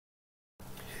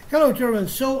Hello, German.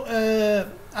 So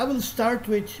I will start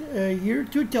with year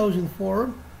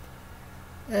 2004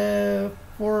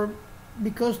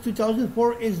 because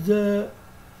 2004 is the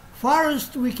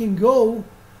farthest we can go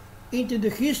into the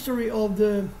history of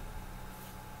the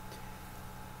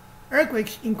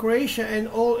earthquakes in Croatia and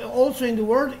also in the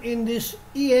world in this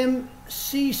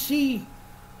EMCC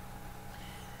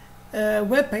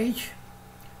webpage.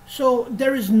 So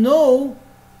there is no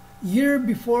year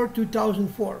before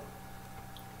 2004.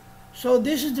 So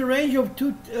this is the range of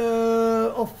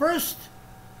 1st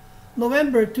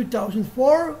November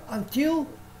 2004 until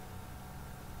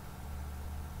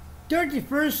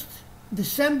 31st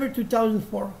December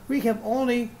 2004. We have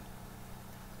only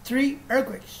 3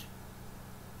 earthquakes.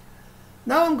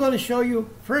 Now I'm going to show you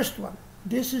first one.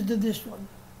 This is this one.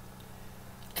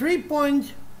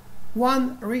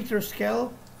 3.1 Richter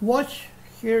scale. Watch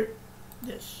here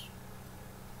this.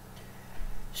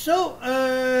 So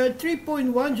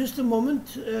 3.1, just a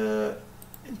moment,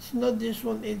 it's not this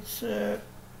one, it's here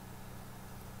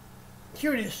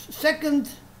it is,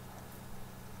 second,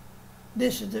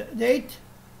 this is the date,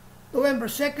 November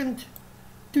 2nd,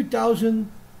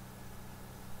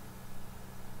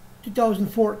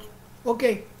 2004.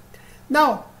 Okay,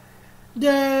 now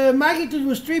the magnitude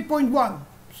was 3.1,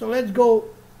 so let's go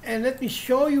and let me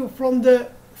show you from the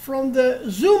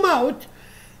zoom out.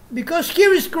 Because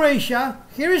here is Croatia,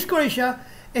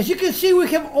 as you can see we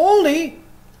have only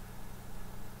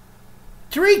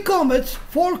 4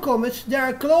 comets that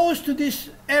are close to this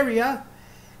area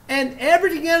and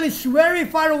everything else is very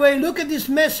far away. Look at this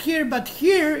mess here, but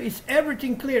here is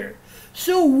everything clear.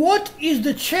 So what is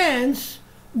the chance,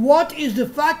 what is the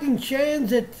fucking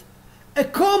chance that a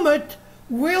comet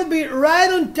will be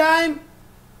right on time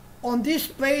on this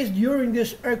place during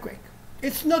this earthquake?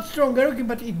 It's not strong earthquake,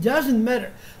 but it doesn't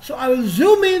matter. So I will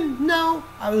zoom in now.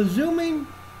 I will zoom in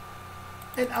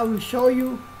and I will show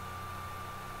you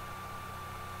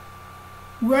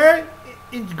where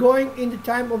it's going in the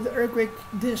time of the earthquake.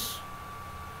 This.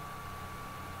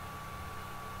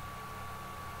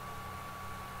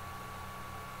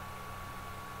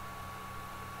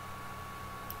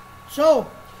 So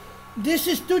this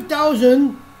is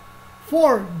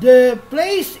 2004. The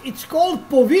place, it's called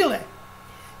Povile.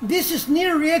 This is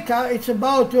near Rijeka. It's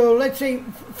about, let's say,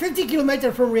 50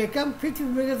 kilometers from Rijeka, 50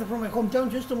 kilometers from my hometown.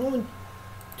 Just a moment.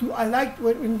 I like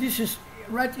when this is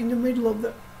right in the middle of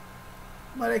the,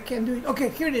 but I can't do it. Okay,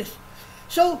 here it is.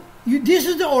 So this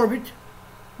is the orbit.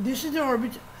 This is the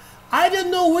orbit. I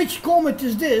don't know which comet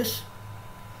is this,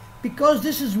 because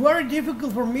this is very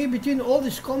difficult for me between all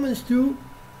these comets to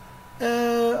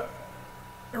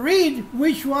read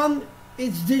which one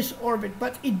is this orbit.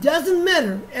 But it doesn't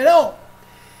matter at all.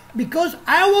 Because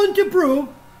I want to prove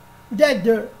that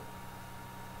the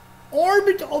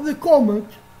orbit of the comet,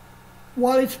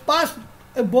 while it's passed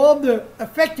above the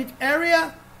affected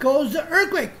area, causes the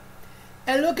earthquake.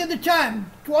 And look at the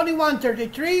time,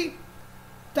 21:33,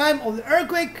 time of the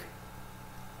earthquake,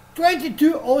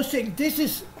 22:06. This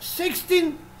is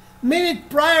 16 minutes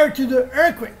prior to the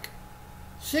earthquake.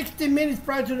 16 minutes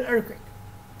prior to the earthquake.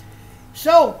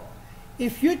 So,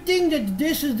 if you think that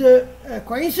this is the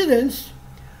coincidence,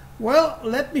 well,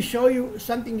 let me show you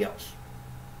something else.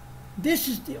 This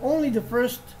is only the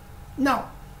first.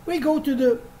 Now we go to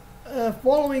the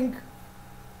following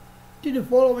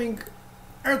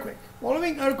earthquake.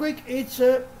 Following earthquake, it's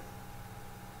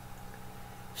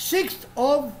 6th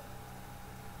of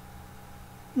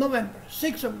November.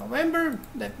 6th of November.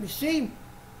 Let me see.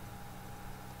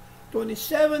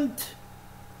 27th.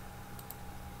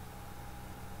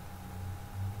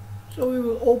 So we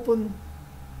will open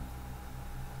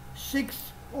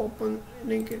 6, open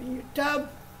link in your tab.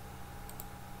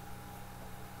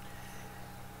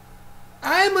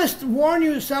 I must warn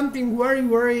you something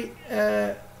very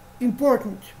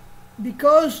important,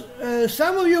 because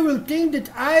some of you will think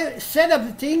that I set up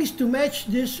the things to match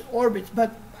this orbit,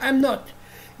 but I'm not.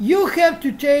 You have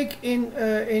to take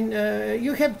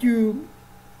you have to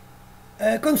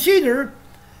consider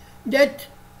that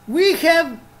we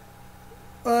have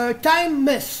time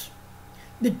mess.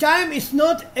 The time is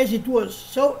not as it was.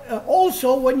 So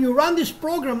also when you run this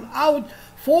program out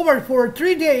forward for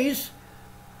 3 days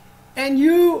and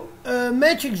you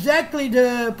match exactly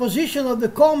the position of the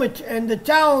comet and the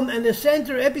town and the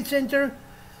center, epicenter,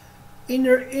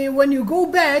 when you go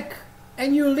back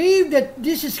and you leave that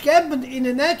this is happened in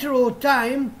a natural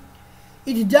time,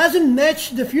 it doesn't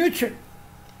match the future,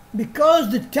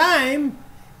 because the time,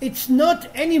 it's not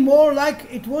anymore like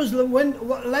it was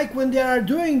when they are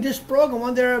doing this program,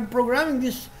 when they are programming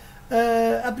this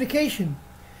application.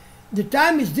 The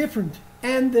time is different.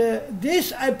 And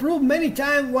this I proved many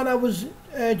times when I was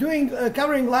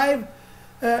covering live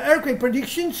earthquake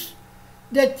predictions,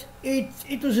 that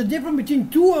it was a difference between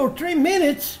 2 or 3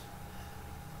 minutes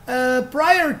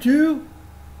prior to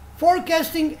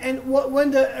forecasting and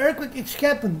when the earthquake is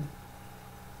happened.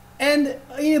 And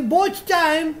in both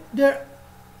time, the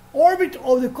orbit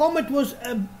of the comet was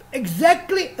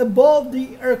exactly above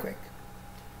the earthquake,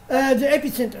 the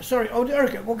epicenter, sorry, of the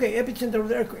earthquake. Okay, epicenter of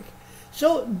the earthquake.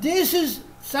 So this is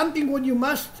something what you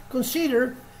must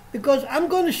consider, because I'm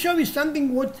going to show you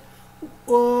something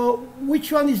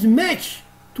which one is matched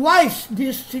twice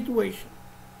this situation.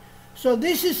 So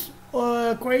this is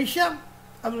Croatia.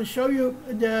 I will show you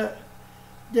the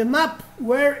map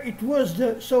where it was.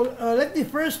 So let me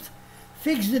first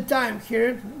fix the time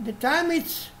here. The time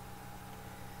it's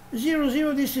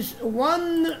 00. This is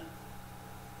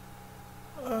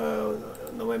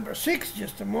November 6.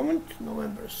 Just a moment.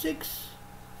 November 6.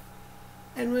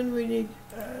 And when we need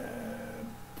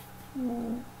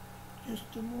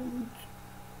just a moment.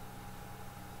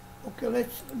 Okay,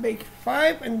 let's make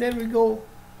 5 and then we go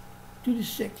to the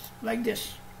 6 like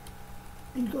this.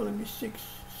 It's gonna be 6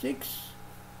 6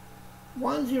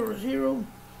 1 0 0.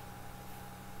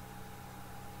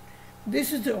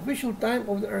 This is the official time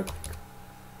of the earthquake.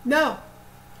 Now,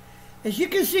 as you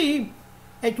can see,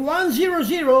 at 1 0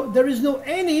 0 there is no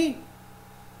any.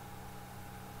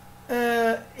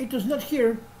 It was not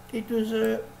here. It was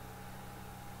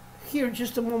here.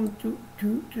 Just a moment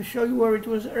to show you where it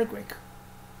was earthquake.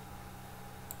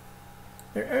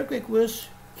 The earthquake was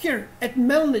here at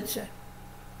Melnice.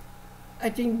 I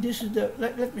think this is the,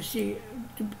 let me see,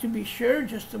 to be sure,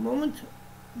 just a moment.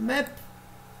 Map,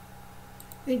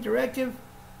 interactive.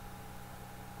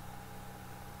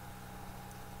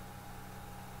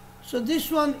 So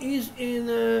this one is in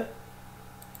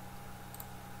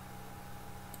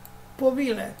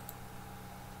Povile.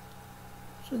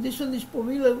 So this one is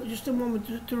Povile, just a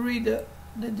moment to read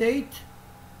the date.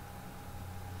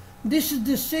 This is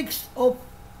the 6th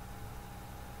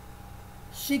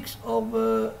of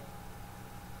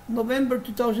November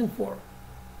 2004.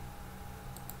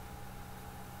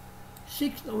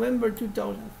 6th November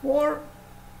 2004.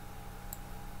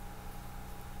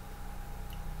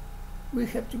 We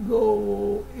have to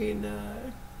go in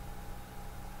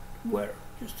where?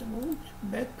 Just a moment.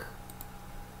 Back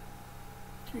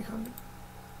 300.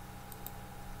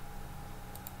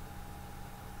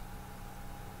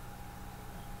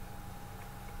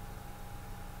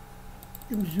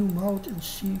 You zoom out and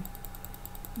see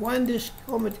when this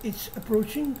comet is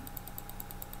approaching.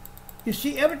 You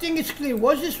see everything is clear.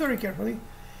 Watch this very carefully.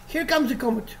 Here comes the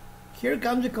comet. Here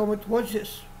comes the comet. Watch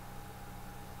this.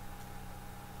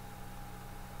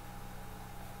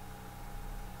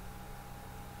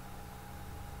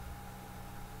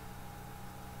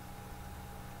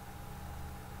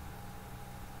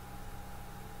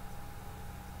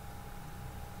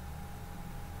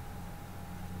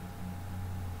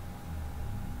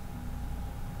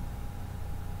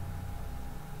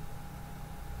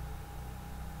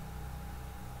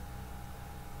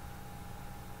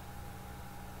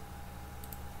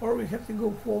 Or we have to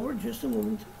go forward, just a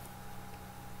moment.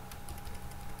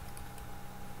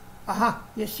 Aha,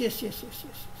 yes. Here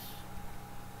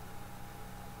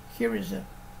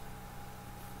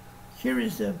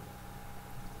is the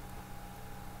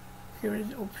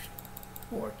option.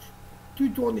 Port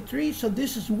 223. So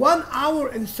this is 1 hour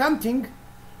and something.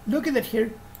 Look at it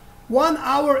here. 1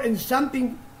 hour and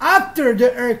something after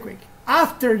the earthquake.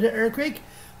 After the earthquake,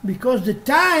 because the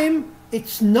time,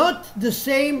 it's not the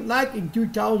same like in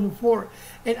 2004,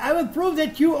 and I will prove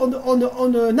that you on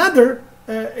another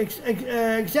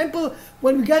example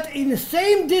when we got in the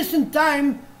same distant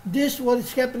time. This what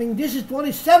is happening. This is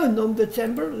 27th of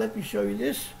December. Let me show you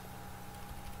this.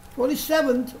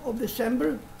 27th of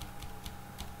December.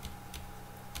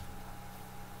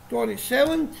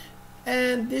 27th,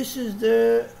 and this is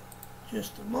the.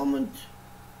 Just a moment.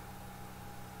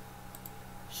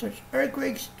 Such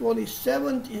earthquakes.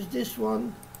 27th is this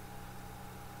one.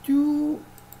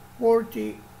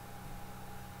 240.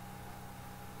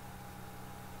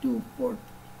 254.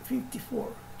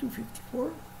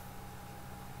 254.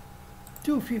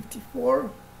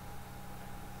 254.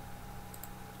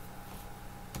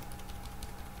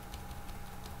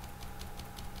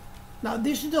 Now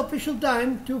this is the official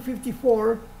time,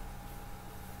 254.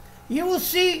 You will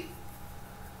see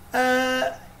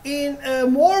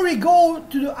more we go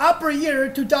to the upper year,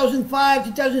 2005,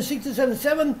 2006,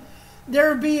 2007, there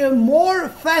will be a more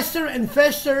faster and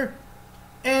faster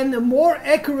and a more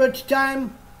accurate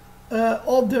time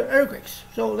of the earthquakes.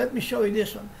 So let me show you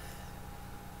this one.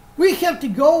 We have to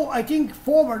go, I think,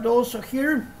 forward also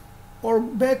here, or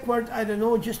backward. I don't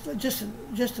know. Just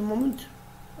a moment.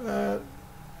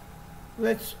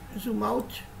 Let's zoom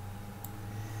out.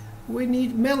 We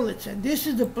need Melnitsa. This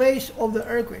is the place of the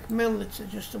earthquake. Melnitsa.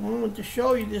 Just a moment to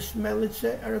show you this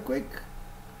Melnitsa earthquake.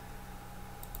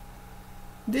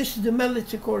 This is the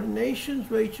Melnitsa coordinations.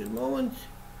 Wait a moment.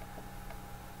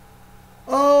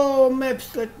 Oh,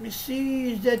 maps. Let me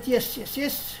see. Is that yes?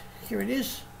 Here it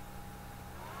is.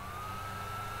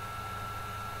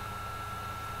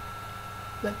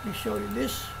 Let me show you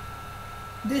this.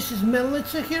 This is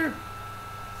Melnitsa here.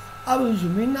 I will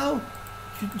zoom in now,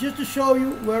 just to show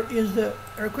you where is the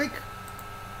earthquake.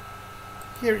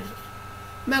 Here it is.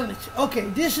 Melnitsa. Okay,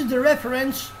 this is the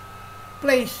reference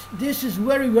place. This is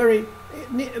very,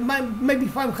 maybe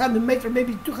 500 meters,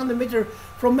 maybe 200 meters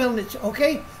from Melnitsa.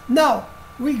 Okay, now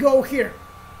we go here.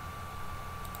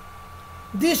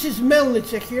 This is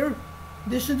Melnitsa here.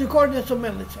 This is the coordinates of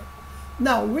Melnitsa.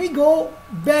 Now we go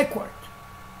backward.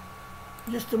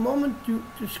 Just a moment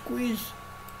to squeeze,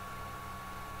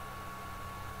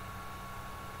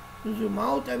 zoom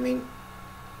out, I mean.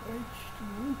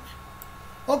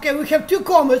 Okay, we have two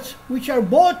comets which are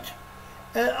both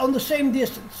on the same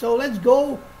distance. So let's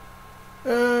go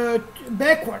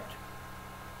backward.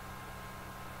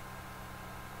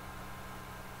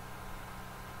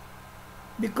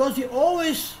 Because you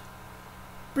always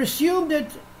presume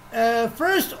that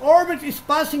first orbit is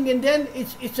passing and then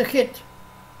it's a hit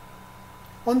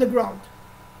on the ground.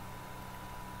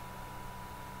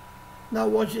 Now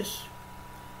watch this.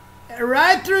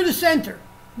 Right through the center.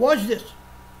 Watch this.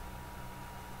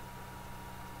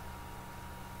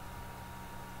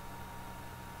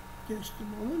 Just a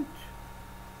moment.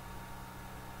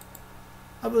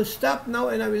 I will stop now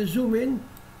and I will zoom in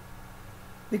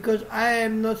because I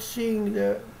am not seeing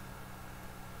the.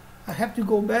 I have to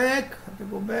go back.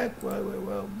 Well, back.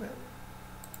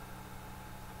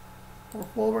 Or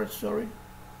forward, sorry.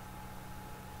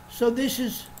 So this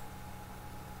is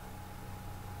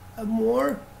a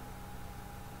more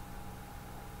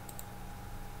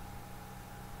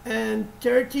and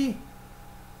 30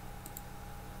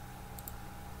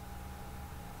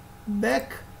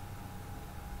 back,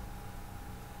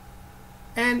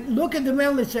 and look at the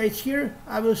Melnitsa. It's here.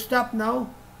 I will stop now.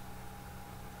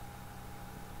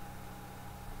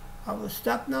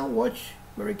 Watch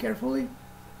very carefully.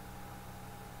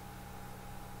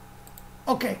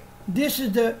 Okay, this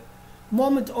is the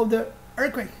moment of the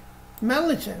earthquake.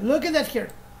 Melnitsa, look at that here.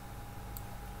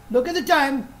 Look at the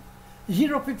time,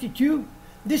 0:52.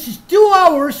 This is 2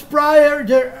 hours prior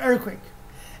the earthquake.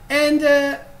 And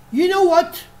you know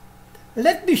what?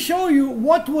 Let me show you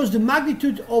what was the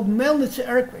magnitude of Melnitsa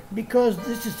earthquake, because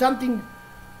this is something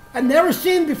I've never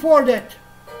seen before that.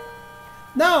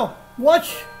 Now,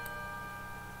 watch.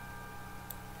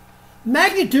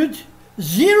 Magnitude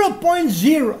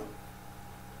 0.0.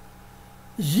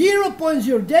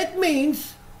 0.0. That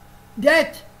means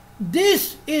that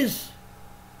this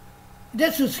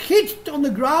was hit on the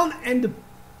ground and the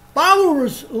power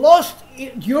was lost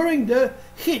during the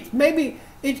hit. Maybe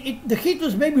the hit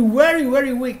was maybe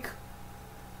very weak,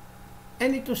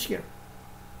 and it was here.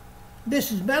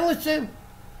 This is Melnitsa,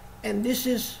 and this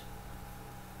is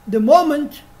the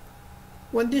moment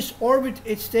when this orbit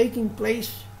is taking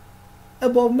place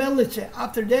above Melnitsa.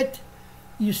 After that,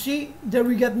 you see that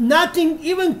we got nothing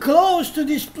even close to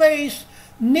this place.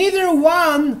 Neither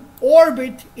one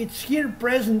orbit is here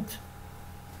present.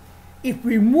 If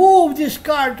we move this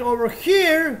card over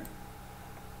here,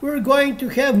 we're going to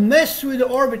have mess with the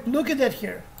orbit. Look at that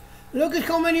here. Look at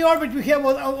how many orbits we have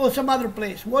on some other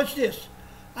place. Watch this.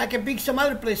 I can pick some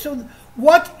other place. So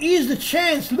what is the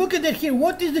chance? Look at that here.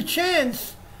 What is the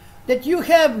chance that you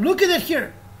have? Look at that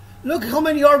here. Look how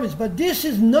many orbits. But this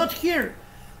is not here.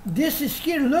 This is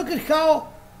here. Look at how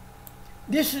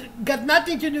this got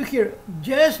nothing to do here.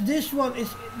 Just this one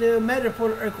is the matter for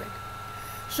the earthquake.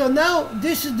 So now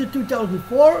this is the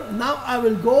 2004. Now I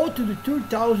will go to the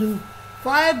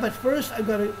 2005, but first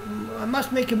I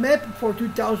must make a map for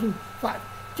 2005.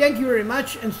 Thank you very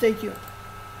much and stay tuned.